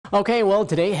Okay, well,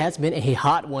 today has been a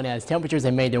hot one as temperatures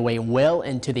have made their way well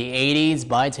into the 80s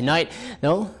by tonight.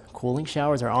 Though cooling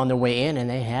showers are on their way in, and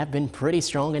they have been pretty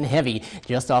strong and heavy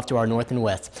just off to our north and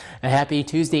west. A happy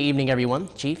Tuesday evening, everyone.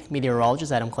 Chief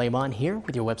Meteorologist Adam Claiborne here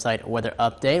with your website weather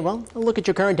update. Well, a look at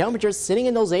your current temperatures sitting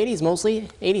in those 80s mostly.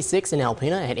 86 in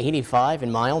Alpena at 85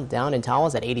 in Mild, down in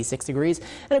Tawas at 86 degrees,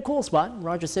 and a cool spot,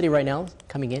 Rogers City right now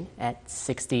coming in at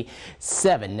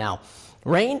 67. Now,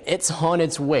 rain, it's on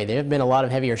its way. There have been a lot of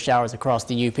heavier showers across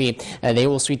the UP. They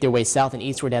will sweep their way south and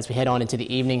eastward as we head on into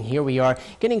the evening. Here we are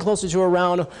getting closer to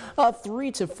around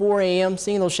 3 to 4 a.m.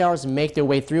 Seeing those showers make their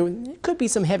way through. Could be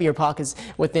some heavier pockets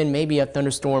within maybe a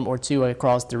thunderstorm or two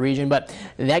across the region. But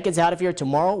that gets out of here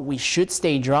tomorrow. We should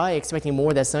stay dry, expecting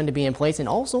more of that sun to be in place, and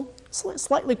also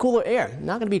slightly cooler air.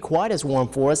 Not going to be quite as warm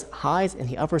for us. Highs in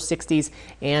the upper 60s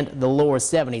and the lower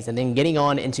 70s. And then getting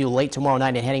on into late tomorrow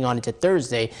night and heading on into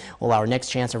Thursday, well, our next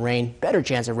chance of rain, better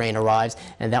chance of rain arrives,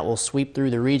 and that will sweep through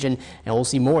the region. And we'll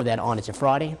see more of that on into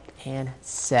Friday and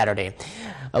Saturday.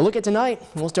 A look at tonight.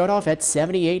 We'll start off at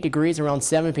 78 degrees around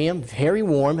 7 p.m. Very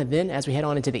warm. And then as we head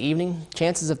on into the evening,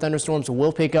 chances of thunderstorms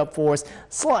will pick up for us.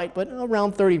 Slight, but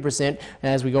around 30%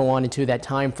 as we go on into that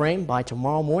time frame. By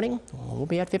tomorrow morning, we'll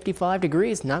be at 55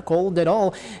 degrees. Not cold at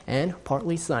all and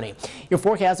partly sunny. Your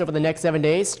forecast over the next 7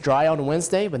 days, dry on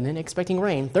Wednesday, but then expecting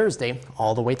rain Thursday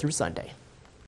all the way through Sunday.